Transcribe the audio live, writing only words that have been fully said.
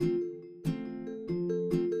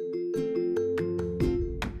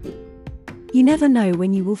You never know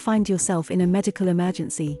when you will find yourself in a medical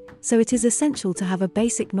emergency, so it is essential to have a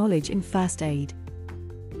basic knowledge in first aid.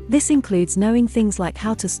 This includes knowing things like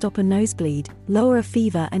how to stop a nosebleed, lower a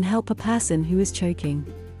fever, and help a person who is choking.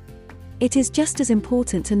 It is just as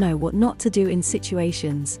important to know what not to do in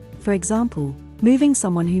situations, for example, moving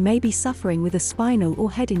someone who may be suffering with a spinal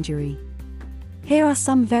or head injury. Here are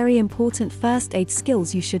some very important first aid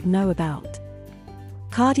skills you should know about.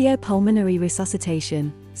 Cardiopulmonary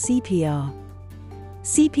resuscitation, CPR.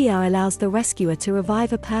 CPR allows the rescuer to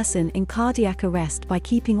revive a person in cardiac arrest by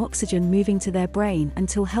keeping oxygen moving to their brain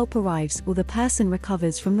until help arrives or the person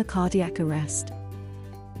recovers from the cardiac arrest.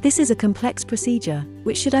 This is a complex procedure,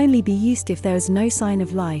 which should only be used if there is no sign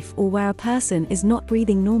of life or where a person is not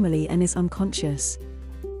breathing normally and is unconscious.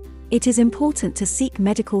 It is important to seek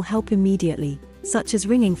medical help immediately, such as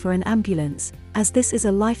ringing for an ambulance, as this is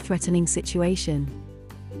a life-threatening situation.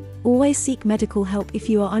 Always seek medical help if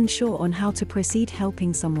you are unsure on how to proceed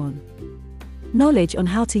helping someone. Knowledge on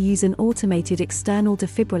how to use an automated external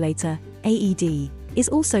defibrillator, AED, is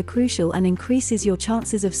also crucial and increases your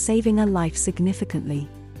chances of saving a life significantly.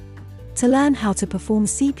 To learn how to perform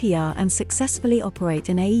CPR and successfully operate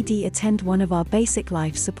an AED, attend one of our basic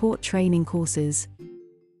life support training courses.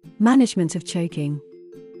 Management of choking.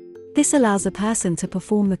 This allows a person to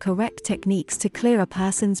perform the correct techniques to clear a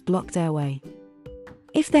person's blocked airway.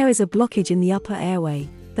 If there is a blockage in the upper airway,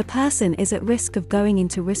 the person is at risk of going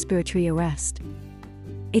into respiratory arrest.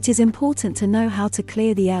 It is important to know how to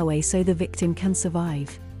clear the airway so the victim can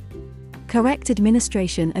survive. Correct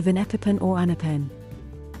administration of an EpiPen or Anapen.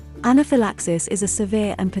 Anaphylaxis is a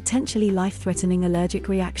severe and potentially life-threatening allergic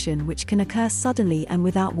reaction which can occur suddenly and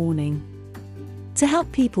without warning. To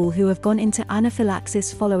help people who have gone into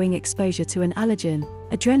anaphylaxis following exposure to an allergen,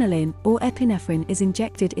 adrenaline or epinephrine is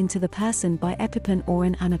injected into the person by EpiPen or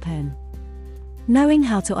an Anapen. Knowing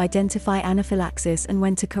how to identify anaphylaxis and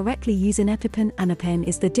when to correctly use an EpiPen/Anapen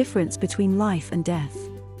is the difference between life and death.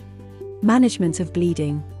 Management of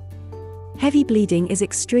bleeding. Heavy bleeding is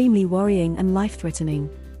extremely worrying and life-threatening.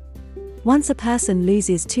 Once a person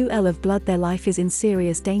loses 2 L of blood, their life is in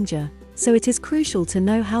serious danger, so it is crucial to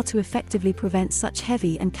know how to effectively prevent such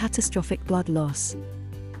heavy and catastrophic blood loss.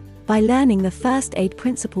 By learning the first aid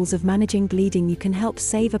principles of managing bleeding, you can help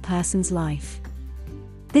save a person's life.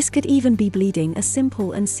 This could even be bleeding as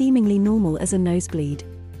simple and seemingly normal as a nosebleed.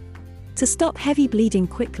 To stop heavy bleeding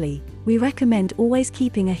quickly, we recommend always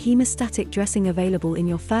keeping a hemostatic dressing available in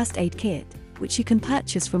your first aid kit, which you can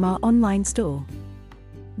purchase from our online store.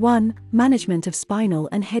 1. Management of spinal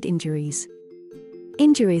and head injuries.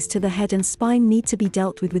 Injuries to the head and spine need to be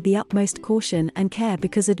dealt with the utmost caution and care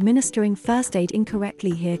because administering first aid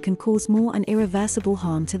incorrectly here can cause more and irreversible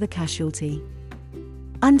harm to the casualty.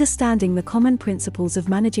 Understanding the common principles of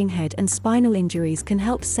managing head and spinal injuries can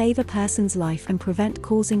help save a person's life and prevent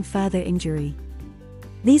causing further injury.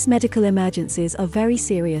 These medical emergencies are very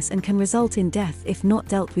serious and can result in death if not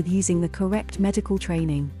dealt with using the correct medical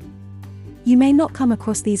training. You may not come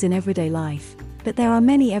across these in everyday life, but there are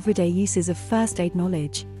many everyday uses of first aid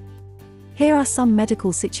knowledge. Here are some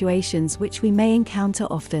medical situations which we may encounter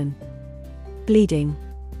often. Bleeding.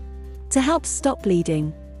 To help stop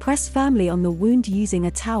bleeding, press firmly on the wound using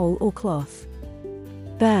a towel or cloth.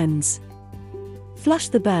 Burns. Flush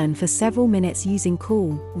the burn for several minutes using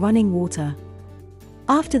cool, running water.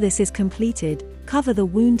 After this is completed, cover the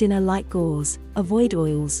wound in a light gauze, avoid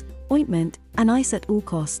oils, ointment, and ice at all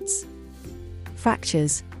costs.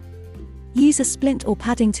 Fractures. Use a splint or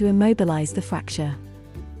padding to immobilize the fracture.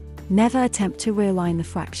 Never attempt to realign the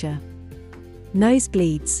fracture.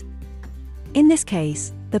 Nosebleeds. In this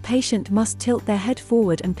case, the patient must tilt their head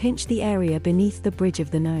forward and pinch the area beneath the bridge of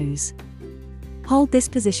the nose. Hold this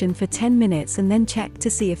position for 10 minutes and then check to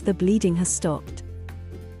see if the bleeding has stopped.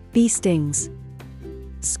 Bee stings.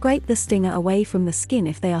 Scrape the stinger away from the skin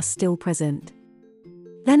if they are still present.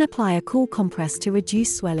 Then apply a cool compress to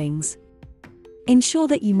reduce swellings. Ensure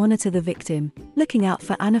that you monitor the victim, looking out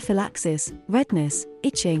for anaphylaxis, redness,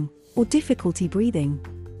 itching, or difficulty breathing.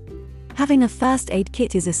 Having a first aid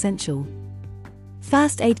kit is essential.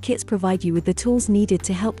 First aid kits provide you with the tools needed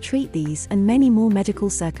to help treat these and many more medical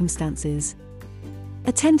circumstances.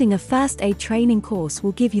 Attending a first aid training course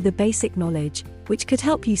will give you the basic knowledge, which could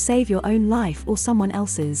help you save your own life or someone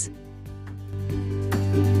else's.